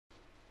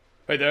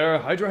Hey there,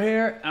 Hydra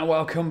here, and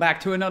welcome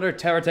back to another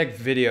TerraTech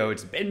video.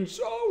 It's been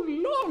so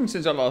long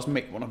since I last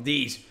made one of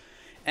these.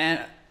 And,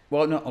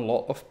 well, not a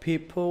lot of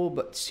people,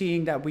 but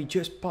seeing that we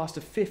just passed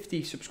the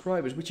 50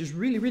 subscribers, which is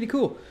really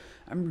cool.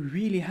 I'm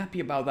really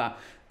happy about that.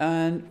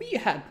 And we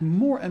had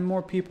more and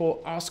more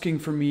people asking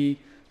for me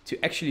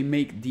to actually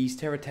make these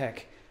TerraTech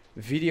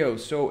videos.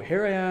 So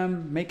here I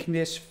am making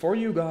this for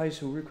you guys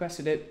who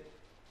requested it.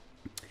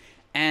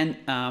 And,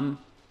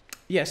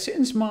 yeah,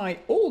 since my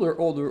my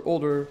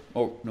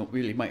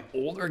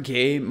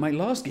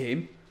last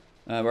game,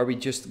 where we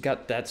just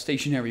got that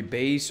stationary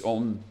base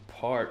on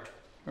part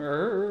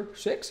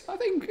 6, I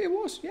think it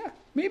was, yeah,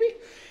 maybe.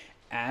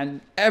 And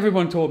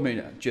everyone told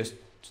me, just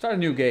start a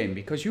new game,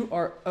 because you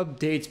are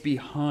updates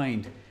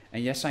behind.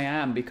 And yes, I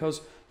am, because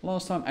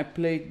last time I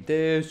played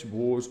this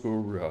was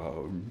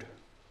around...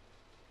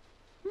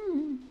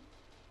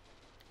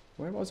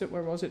 Where was it?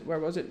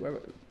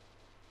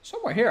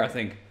 Somewhere here, I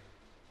think.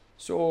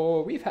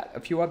 So we've had a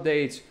few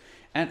updates,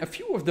 and a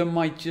few of them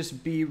might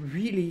just be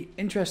really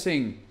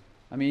interesting.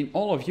 I mean,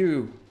 all of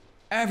you,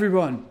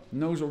 everyone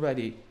knows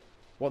already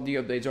what the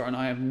updates are, and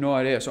I have no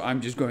idea. So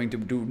I'm just going to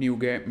do new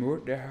game.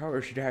 What the hell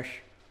is that?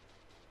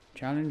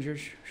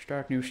 Challenges,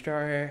 start new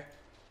star.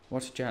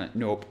 What's the challenge?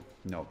 Nope,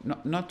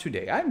 not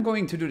today. I'm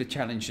going to do the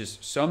challenges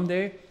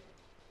someday.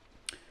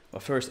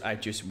 But first, I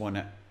just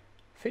wanna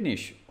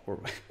finish, or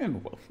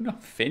well,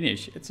 not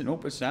finish. It's an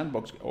open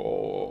sandbox.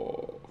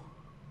 Oh.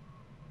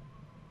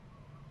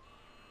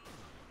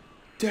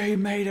 They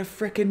made a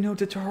freaking new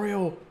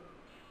tutorial.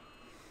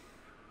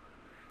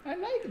 I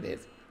like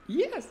this.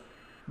 Yes.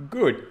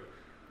 Good.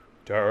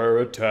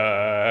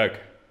 TerraTech.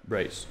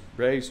 Brace,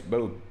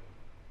 boom.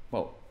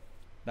 Well,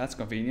 that's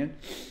convenient.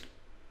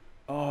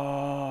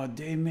 Oh,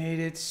 they made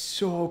it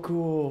so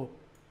cool.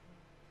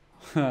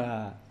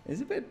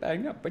 It's a bit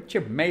banged up, but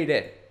you made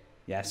it.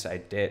 Yes, I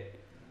did.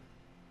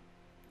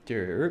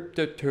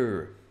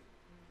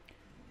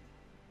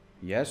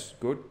 Yes,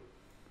 good.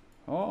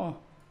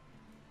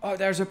 Oh,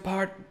 there's a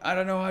part. I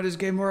don't know how this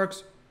game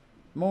works.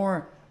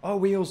 More. Oh,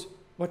 wheels.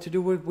 What to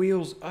do with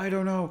wheels? I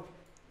don't know.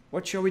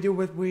 What shall we do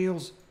with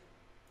wheels?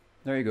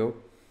 There you go.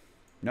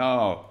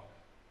 No.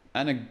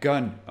 And a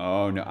gun.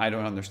 Oh, no. I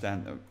don't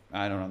understand.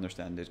 I don't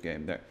understand this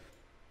game. There.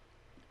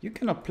 You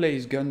cannot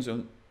place guns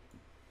on...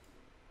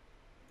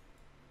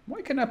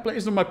 Why can I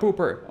place on my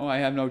pooper? Oh, I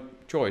have no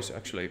choice,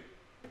 actually.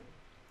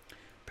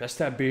 Press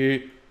tab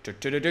B.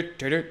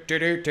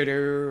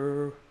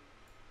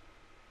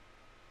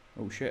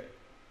 Oh, shit.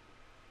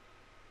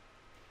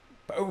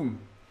 Boom.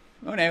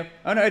 Oh no,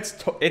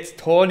 it's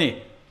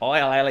Tony.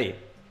 Oi, Lily.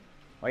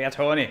 Oh yeah,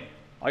 Tony.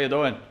 How you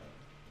doing?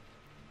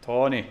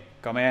 Tony,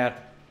 come here.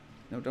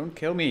 No, don't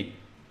kill me.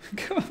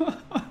 Come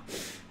on.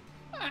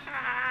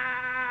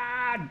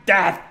 Ah,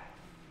 death.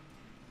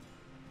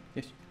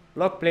 Yes.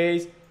 Block,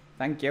 please.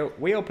 Thank you.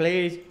 Wheel,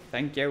 please.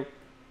 Thank you.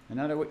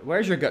 Another.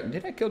 Where's your gun?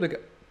 Did I kill the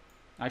gun?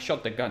 I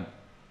shot the gun.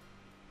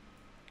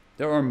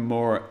 There are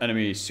more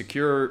enemies.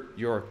 Secure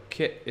your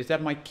kit. Is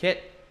that my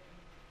kit?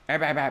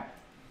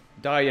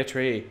 Die a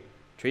tree.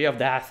 Tree of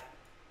death.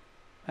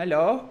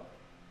 Hello?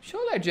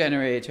 Solar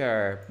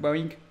generator.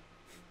 Boink.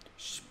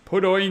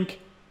 Pudoink.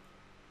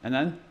 And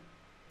then?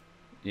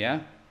 Yeah.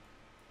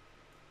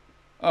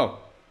 Oh.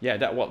 Yeah,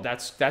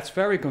 that's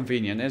very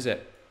convenient, is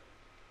it?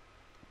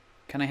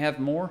 Can I have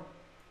more?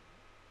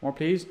 More,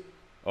 please?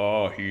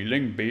 Oh,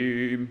 healing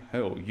beam.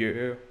 Hell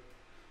yeah.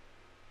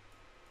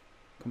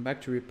 Come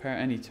back to repair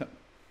any time.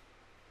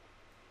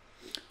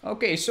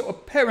 Okay, so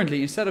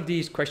apparently instead of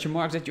these question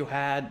marks that you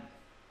had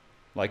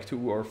like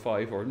 2 or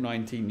 5 or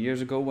 19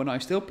 years ago when I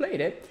still played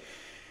it,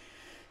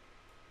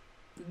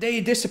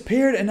 they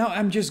disappeared, and now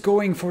I'm just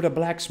going for the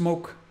black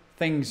smoke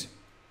things.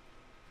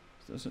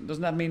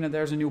 Doesn't that mean that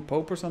there's a new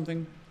pope or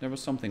something? There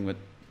was something with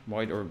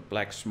white or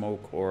black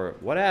smoke or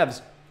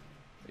whatevs.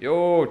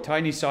 Yo,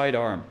 tiny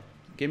sidearm.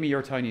 Give me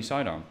your tiny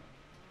sidearm.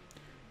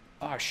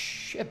 Ah,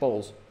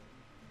 shitballs.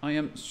 I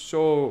am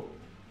so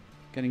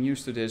getting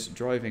used to this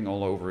driving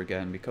all over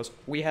again, because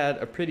we had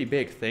a pretty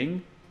big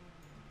thing.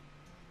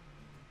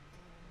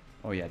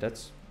 Oh yeah,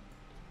 that's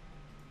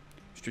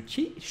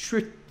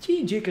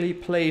strategically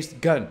placed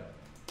gun.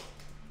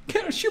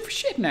 Can't shoot for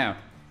shit now.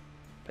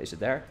 Place it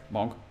there.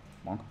 Bonk.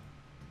 Bonk.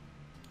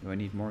 Do I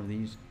need more of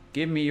these?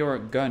 Give me your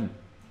gun.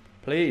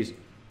 Please.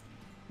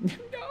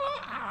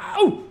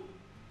 No!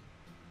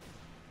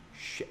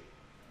 Shit.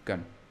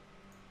 Gun.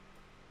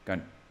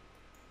 Gun.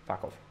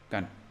 Fuck off.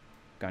 Gun.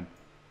 Gun.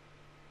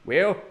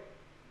 Wheel.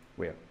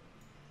 Wheel.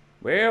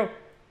 Wheel.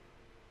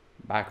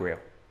 Back wheel.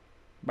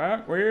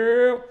 Back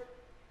wheel.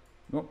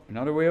 Oh,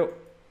 another wheel.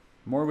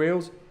 More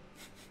wheels.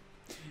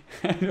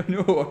 I don't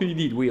know why you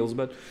need wheels,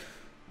 but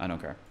I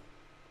don't care.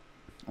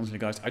 Honestly,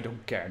 guys, I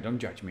don't care. Don't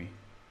judge me.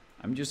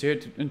 I'm just here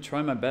to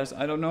try my best.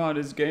 I don't know how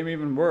this game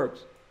even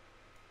works.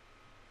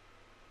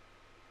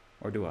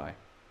 Or do I?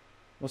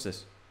 What's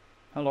this?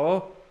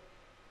 Hello?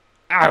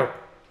 Ow!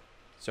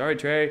 Sorry,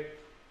 Trey.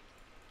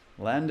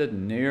 Landed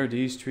near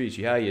these trees.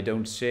 Yeah, you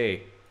don't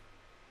say.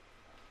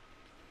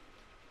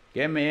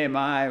 Give me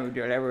my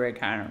delivery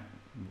can.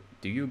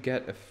 do you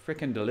get a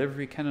freaking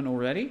delivery cannon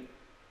already?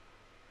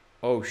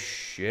 Oh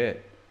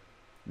shit.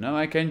 Now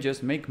I can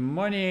just make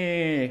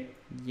money.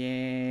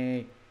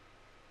 Yay.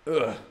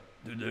 Ugh,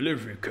 the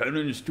delivery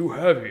cannon is too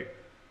heavy.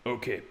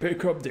 Okay,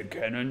 pick up the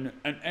cannon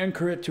and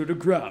anchor it to the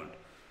ground.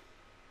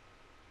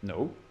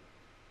 No.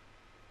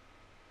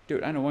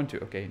 Dude, I don't want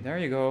to. Okay, there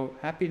you go.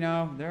 Happy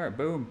now. There,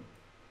 boom.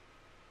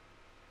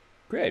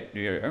 Great,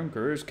 the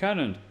anchor is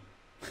cannoned.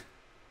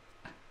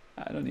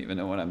 I don't even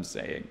know what I'm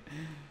saying.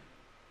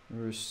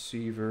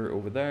 Receiver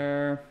over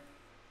there.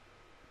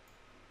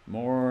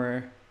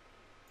 More.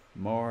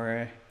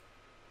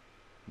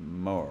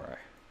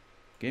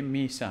 Give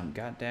me some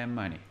goddamn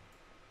money.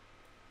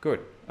 Good.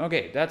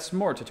 Okay, that's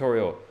more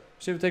tutorial.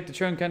 So we take the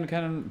chunk and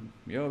cannon.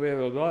 Blah,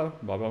 blah, blah,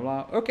 blah, blah,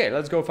 blah. Okay,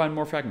 let's go find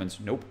more fragments.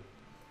 Nope.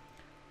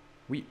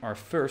 We are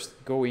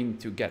first going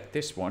to get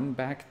this one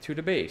back to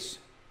the base.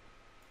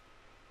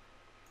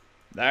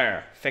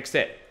 There, fixed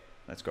it.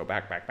 Let's go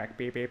back,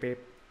 beep, beep, beep.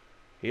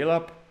 Heal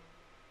up,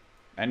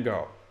 and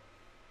go.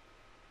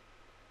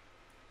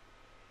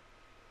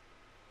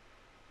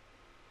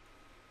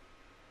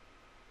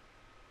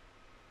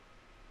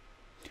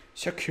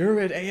 Secure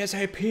it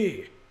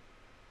ASAP.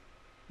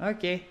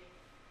 Okay.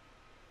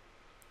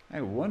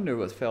 I wonder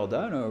what fell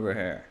down over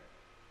here.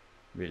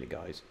 Really,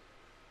 guys.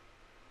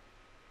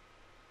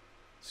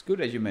 It's good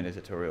as you made a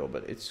tutorial,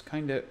 but it's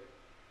kind of...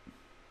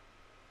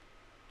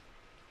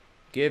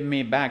 Give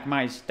me back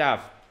my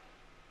stuff.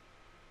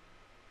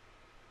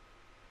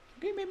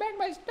 Give me back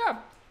my stuff.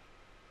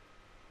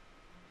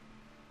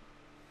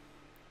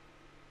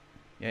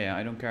 Yeah,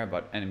 I don't care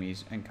about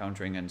enemies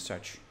encountering and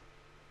such.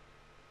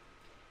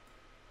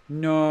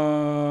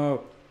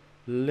 No,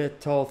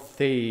 little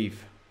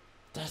thief.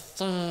 The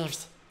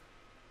thieves.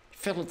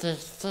 Filthy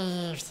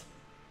thieves.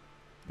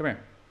 Come here.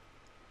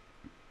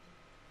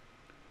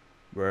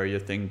 Where you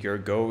think you're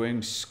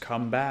going,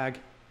 scumbag?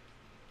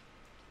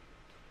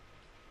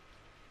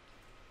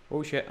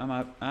 Oh shit, I'm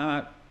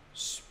out.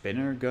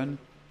 Spinner gun.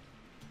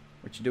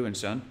 What you doing,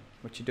 son?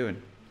 What you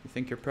doing? You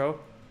think you're pro?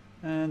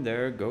 And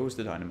there goes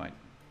the dynamite.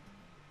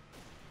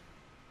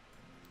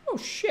 Oh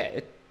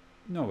shit.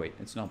 No wait,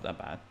 it's not that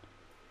bad.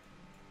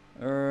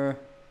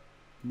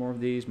 More of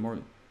these, more.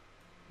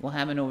 What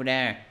happened over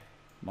there?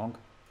 Monk.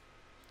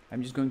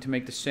 I'm just going to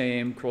make the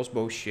same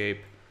crossbow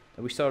shape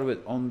that we started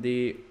with on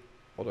the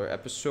other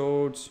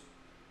episodes.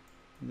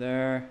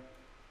 There.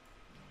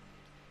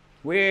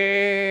 Wheel.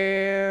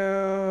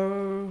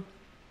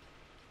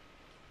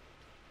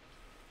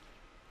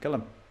 Kill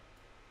him.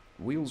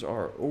 Wheels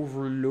are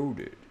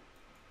overloaded.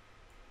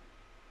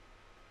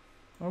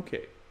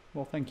 Okay.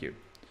 Well, thank you.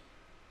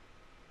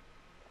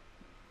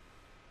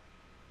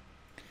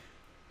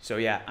 So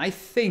yeah, I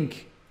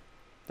think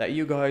that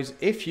you guys,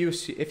 if you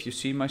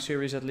see my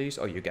series at least,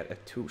 oh, you get a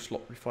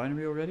 2-slot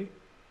refinery already.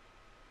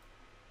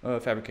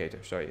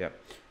 Fabricator. Sorry, yeah.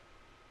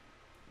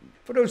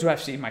 For those who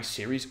have seen my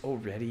series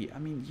already, I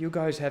mean, you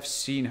guys have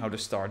seen how the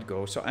start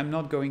goes, so I'm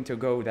not going to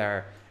go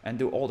there and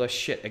do all that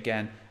shit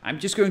again. I'm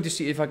just going to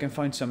see if I can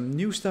find some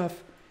new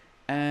stuff,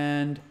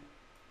 and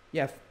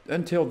yeah,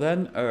 until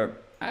then,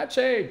 I'd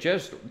say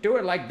just do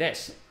it like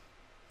this.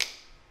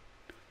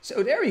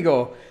 So there you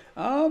go.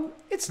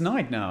 It's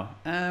night now.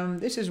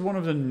 This is one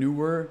of the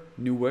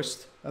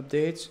newest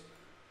updates.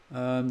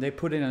 They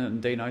put in a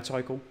day-night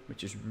cycle,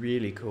 which is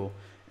really cool.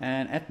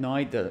 And at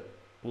night, the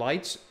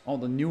lights, all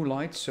the new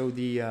lights, so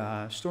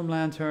the storm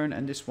lantern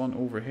and this one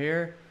over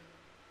here,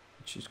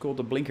 which is called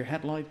the blinker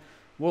headlight,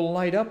 will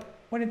light up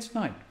when it's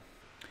night.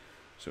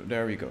 So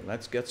there we go.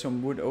 Let's get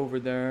some wood over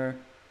there.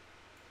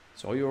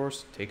 It's all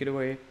yours. Take it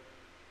away.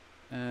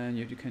 And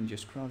you can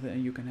just craft it,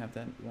 and you can have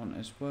that one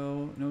as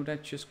well. No,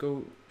 that just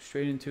go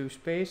straight into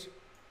space.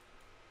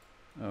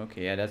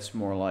 Okay, yeah, that's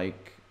more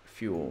like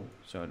fuel.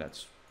 So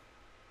that's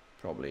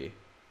probably...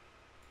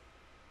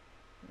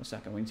 What's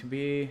that going to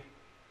be?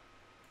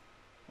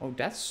 Oh,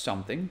 that's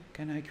something.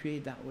 Can I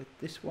create that with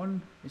this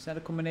one? Is that a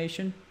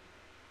combination?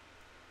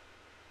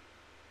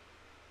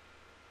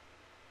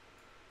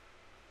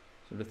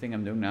 So the thing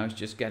I'm doing now is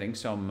just getting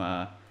some...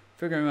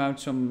 figuring out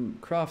some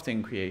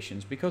crafting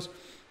creations. Because...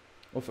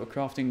 of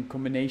crafting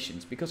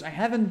combinations. Because I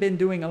haven't been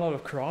doing a lot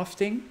of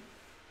crafting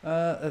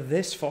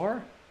this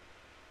far.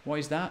 Why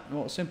is that?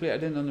 Well, simply I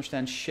didn't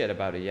understand shit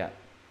about it yet.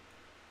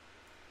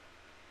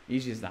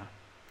 Easy as that.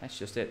 That's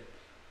just it.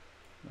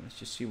 Let's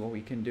just see what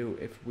we can do.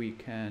 If we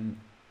can...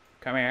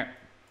 Come here.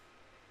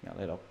 Yeah,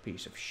 little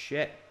piece of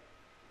shit.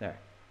 There.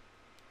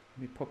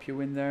 Let me pop you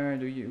in there.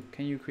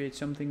 Can you create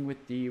something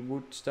with the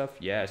wood stuff?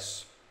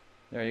 Yes.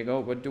 There you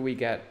go. What do we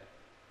get?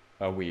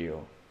 A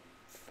wheel.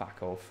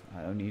 Fuck off.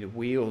 I don't need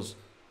wheels.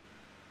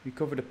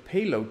 Recover the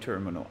payload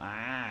terminal.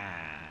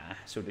 Ah.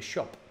 So the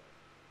shop.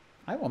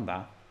 I want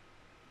that.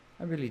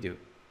 I really do.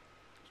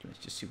 So let's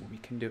just see what we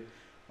can do.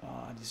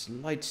 Oh, this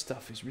light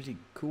stuff is really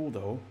cool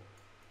though.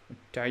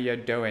 What are you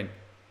doing?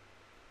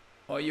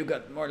 Oh, you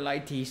got more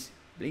lighties.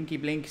 Blinky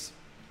blinks.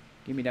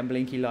 Give me them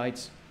blinky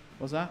lights.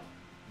 What's that?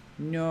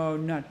 No,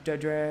 not the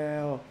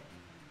drill.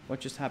 What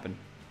just happened?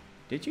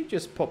 Did you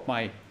just pop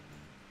my...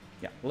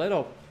 Yeah,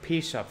 little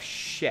piece of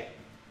shit.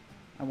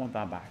 I want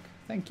that back.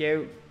 Thank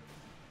you.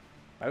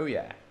 Oh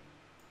yeah.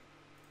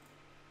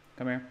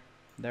 Come here.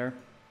 There.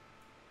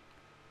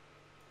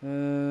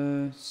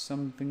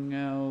 Something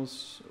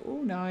else.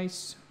 Oh,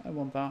 nice. I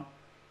want that.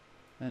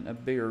 And a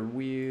bigger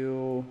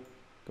wheel.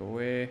 Go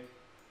away.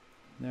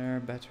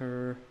 There,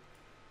 better.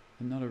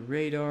 Another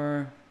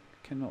radar.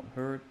 Cannot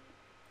hurt.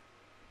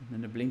 And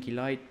then a blinky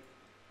light.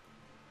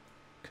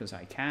 Because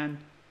I can.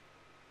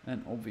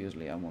 And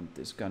obviously I want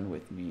this gun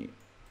with me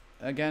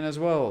again as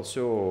well.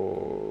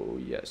 So,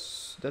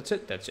 yes. That's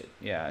it. That's it.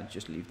 Yeah,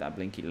 just leave that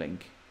blinky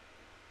link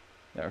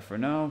there for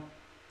now.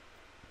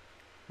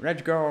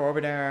 Let's go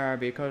over there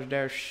because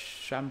there's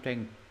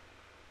something.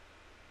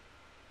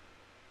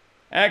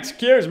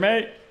 Excuse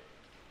me.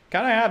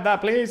 Can I have that,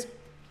 please?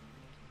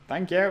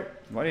 Thank you.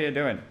 What are you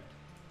doing?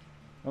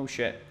 Oh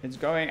shit. It's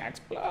going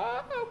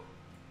explode.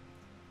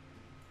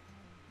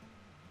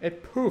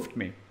 It poofed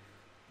me.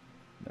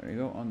 There we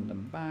go on the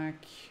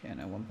back. And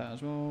I want that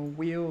as well.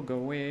 Wheel, go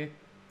away.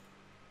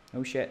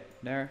 Oh shit.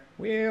 There.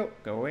 Wheel,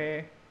 go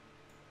away.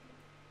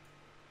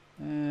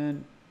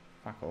 And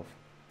fuck off.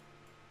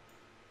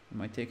 Am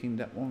I taking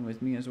that one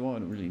with me as well? I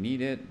don't really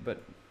need it,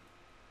 but...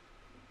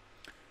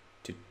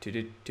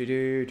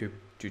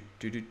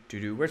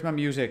 Where's my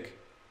music?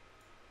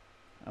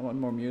 I want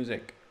more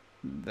music.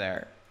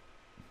 There.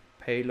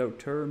 Payload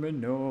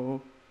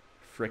terminal.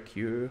 Frick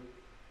you.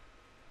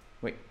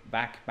 Wait,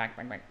 back.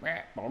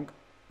 Bonk.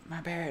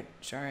 My bad.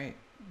 Sorry.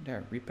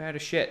 There, repair the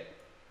shit.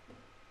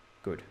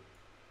 Good.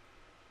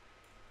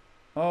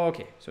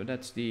 Okay, so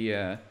that's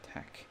the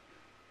tech.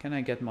 Can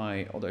I get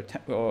my other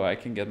tech? Oh, I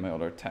can get my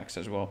other techs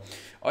as well.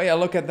 Oh yeah,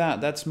 look at that.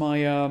 That's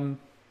my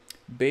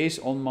base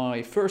on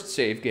my first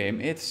save game.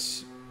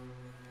 It's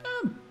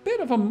a bit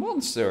of a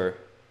monster.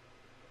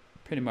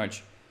 Pretty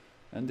much.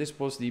 And this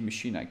was the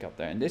machine I got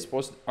there. And this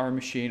was our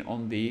machine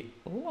on the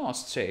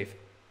last save.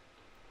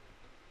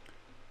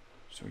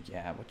 So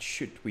yeah, what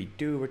should we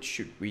do? What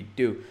should we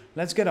do?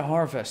 Let's get a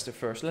harvester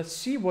first. Let's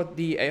see what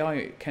the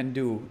AI can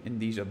do in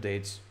these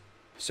updates.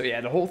 So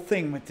yeah, the whole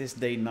thing with this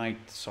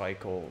day-night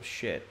cycle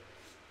shit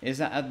is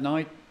that at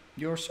night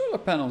your solar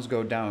panels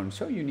go down,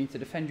 so you need to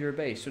defend your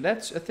base. So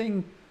that's a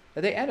thing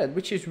that they added,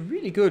 which is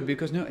really good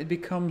because now it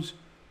becomes,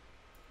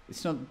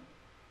 it's not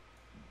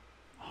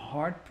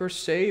hard per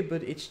se,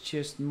 but it's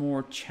just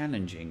more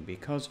challenging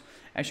because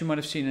as you might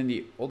have seen in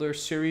the other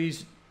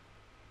series,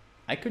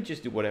 I could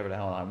just do whatever the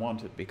hell I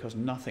wanted because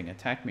nothing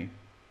attacked me.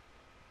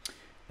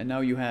 And now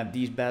you have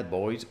these bad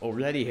boys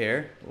already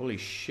here. Holy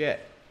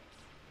shit.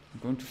 I'm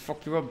going to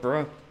fuck you up,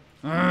 bro.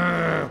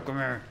 Come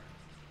here.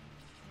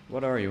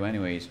 What are you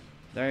anyways?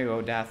 There you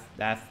go, death,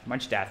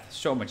 much death,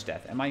 so much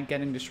death. Am I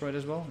getting destroyed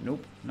as well?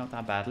 Nope, not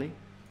that badly.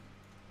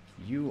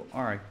 You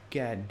are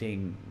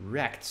getting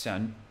wrecked,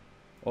 son.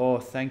 Oh,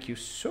 thank you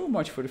so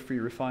much for the free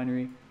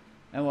refinery.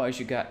 And what else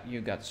you got? You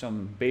got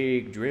some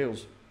big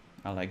drills.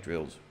 I like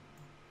drills.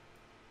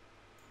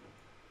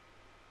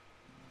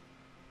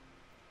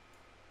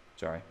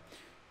 Sorry.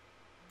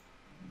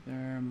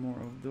 There are more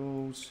of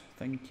those.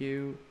 Thank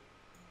you.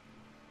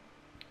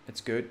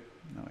 That's good.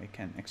 Now I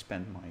can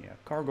expand my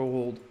cargo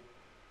hold.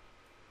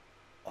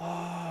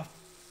 Oh,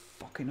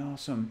 fucking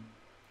awesome.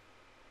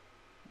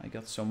 I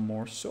got some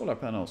more solar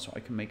panels, so I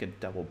can make a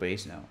double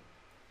base now.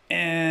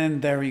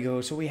 And there we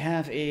go. So we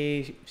have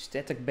a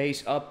static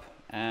base up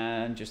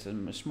and just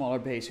a smaller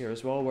base here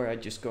as well, where I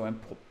just go and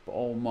pop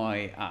all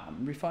my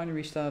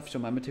refinery stuff, so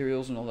my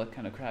materials and all that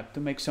kind of crap to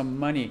make some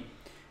money.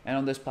 And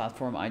on this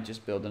platform, I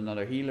just built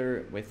another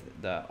healer with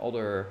the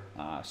other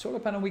solar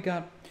panel we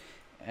got.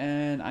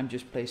 And I'm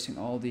just placing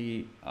all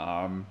the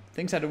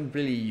things I don't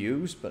really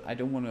use, but I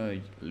don't want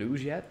to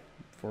lose yet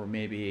for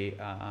maybe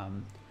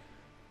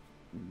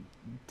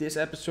this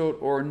episode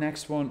or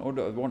next one or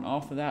the one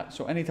after that.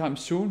 So anytime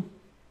soon,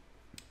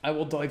 I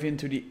will dive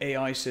into the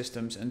AI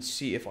systems and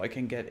see if I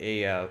can get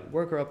a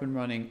worker up and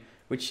running,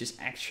 which is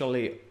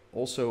actually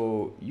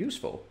also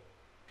useful.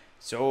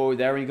 So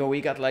there we go,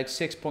 we got like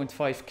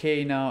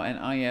 6.5k now, and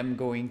I am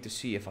going to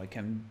see if I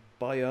can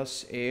buy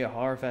us a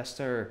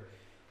harvester.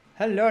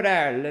 Hello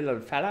there, little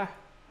fella.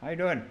 How you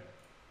doing?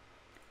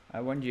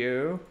 I want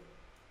you.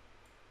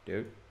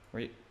 Dude,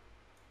 where you?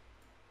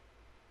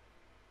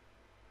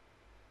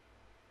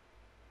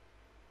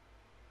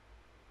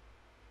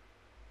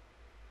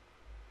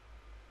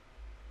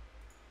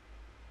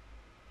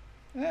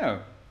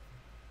 Oh.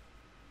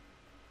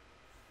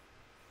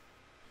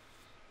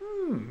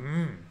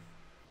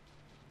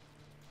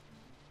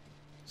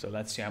 So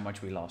let's see how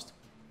much we lost.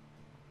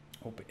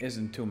 Hope it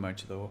isn't too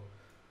much though.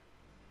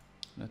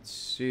 Let's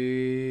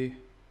see.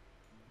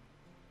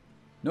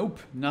 Nope,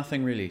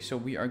 nothing really. So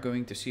we are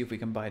going to see if we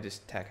can buy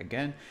this tech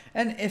again.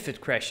 And if it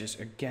crashes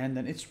again,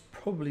 then it's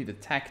probably the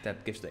tech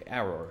that gives the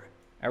error.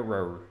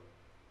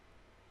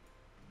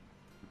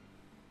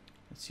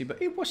 Let's see,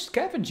 but it was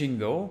scavenging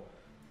though.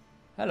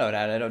 Hello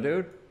there, little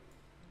dude.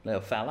 Little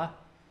fella.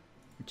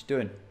 What you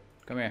doing?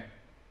 Come here.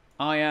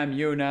 I am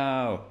you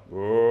now.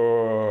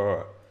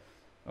 Whoa.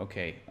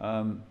 Okay,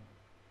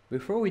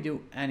 before we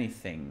do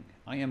anything,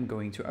 I am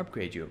going to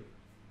upgrade you.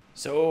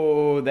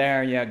 So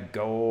there you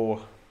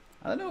go.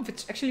 I don't know if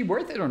it's actually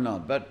worth it or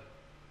not, but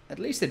at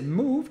least it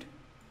moved.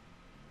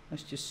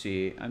 Let's just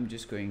see. I'm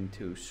just going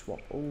to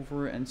swap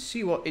over and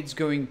see what it's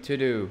going to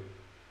do.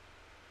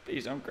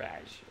 Please don't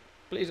crash.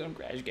 Please don't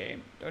crash,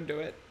 game. Don't do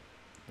it.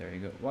 There you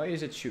go. Why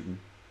is it shooting?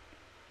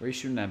 Where are you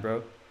shooting at,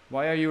 bro?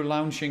 Why are you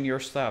launching your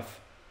stuff?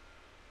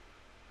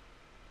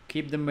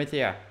 Keep them with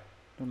ya.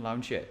 Don't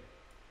launch it.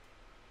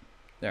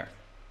 There.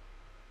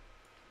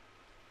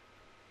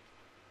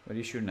 What are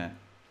you shooting at?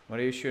 What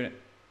are you shooting?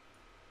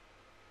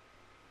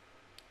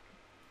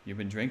 You've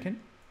been drinking?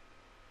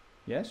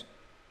 Yes?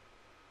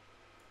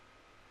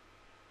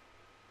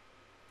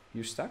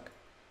 You stuck?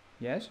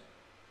 Yes?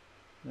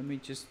 Let me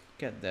just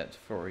get that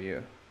for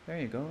you. There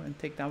you go. And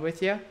take that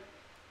with you.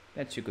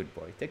 That's a good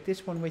boy. Take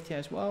this one with you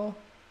as well.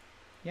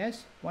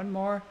 Yes? One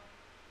more.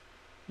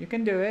 You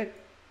can do it.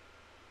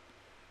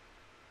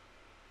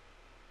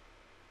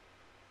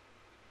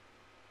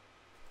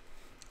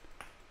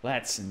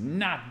 Let's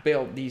not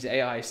build these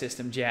AI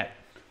systems yet.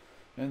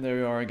 And there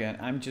we are again.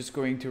 I'm just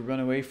going to run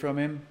away from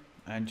him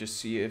and just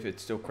see if it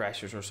still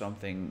crashes or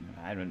something.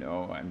 I don't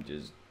know. I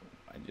just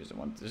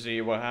want to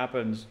see what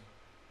happens.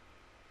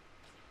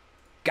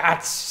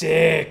 Got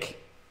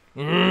sick.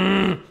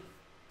 Fuck's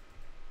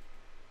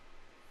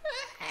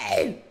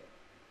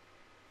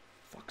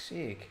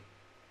sake.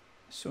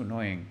 So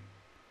annoying.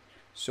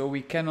 So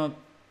we cannot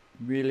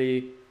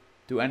really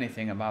do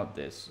anything about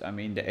this. I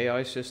mean, the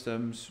AI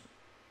systems,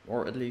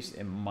 or at least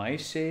in my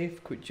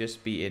save, could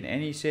just be in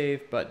any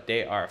save, but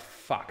they are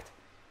fucked.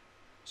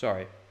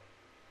 Sorry.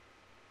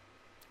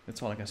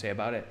 That's all I can say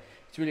about it.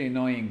 It's really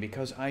annoying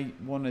because I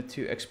wanted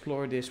to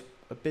explore this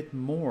a bit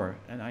more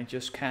and I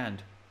just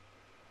can't.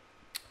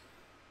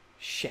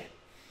 Shit.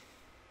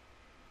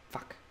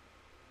 Fuck.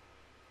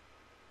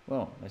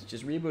 Well, let's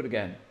just reboot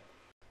again.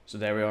 So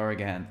there we are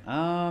again.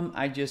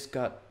 I just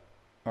got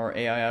our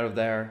AI out of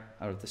there,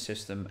 out of the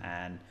system,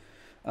 and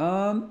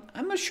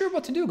I'm not sure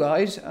what to do,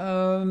 guys.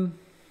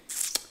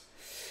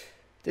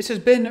 This has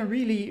been a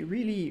really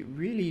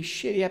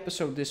shitty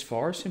episode this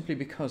far, simply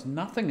because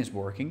nothing is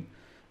working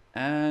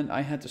and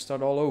I had to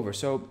start all over.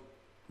 So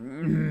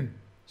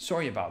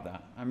sorry about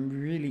that. I'm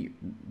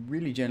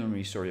really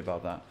genuinely sorry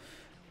about that.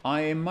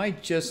 I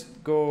might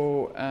just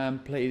go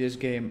and play this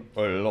game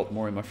a lot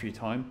more in my free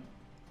time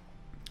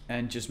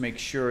and just make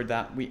sure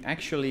that we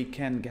actually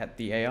can get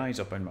the AIs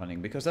up and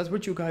running, because that's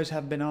what you guys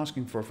have been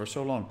asking for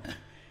so long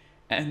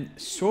and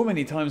so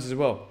many times as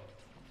well.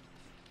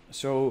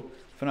 So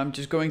I'm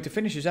just going to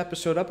finish this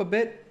episode up a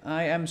bit.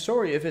 I am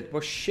sorry if it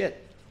was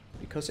shit,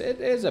 because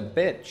it is a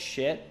bit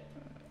shit.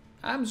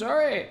 I'm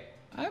sorry.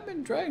 I've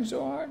been trying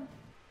so hard.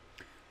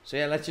 So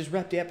yeah, let's just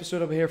wrap the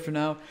episode up here for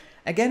now.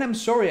 Again, I'm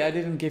sorry I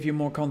didn't give you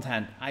more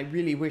content. I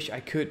really wish I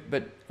could,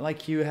 but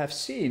like you have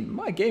seen,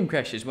 my game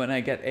crashes when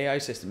I get AI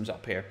systems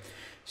up here.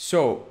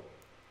 So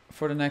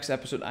for the next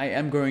episode, I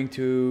am going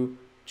to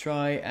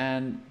try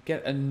and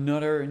get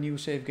another new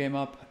save game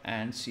up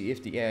and see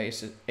if the AI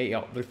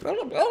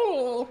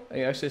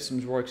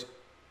systems works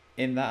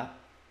in that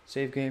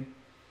save game.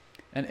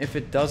 And if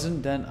it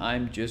doesn't, then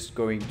I'm just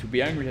going to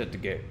be angry at the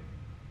game.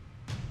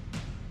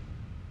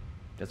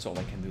 That's all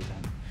I can do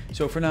then.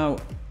 So for now,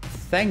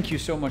 thank you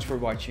so much for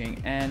watching,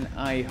 and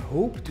I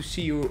hope to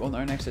see you on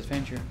our next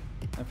adventure.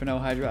 And for now,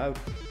 Hydra out.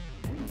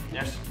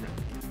 Yes.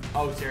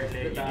 Oh,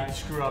 seriously, you need to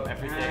screw up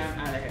everything.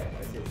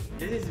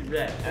 This is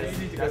red.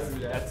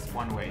 That's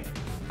one way.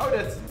 Oh,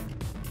 that's...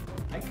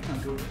 I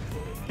can't go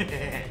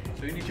there.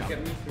 So you need to get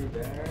me through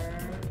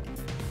there.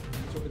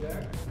 It's over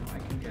there. No, I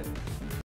can get...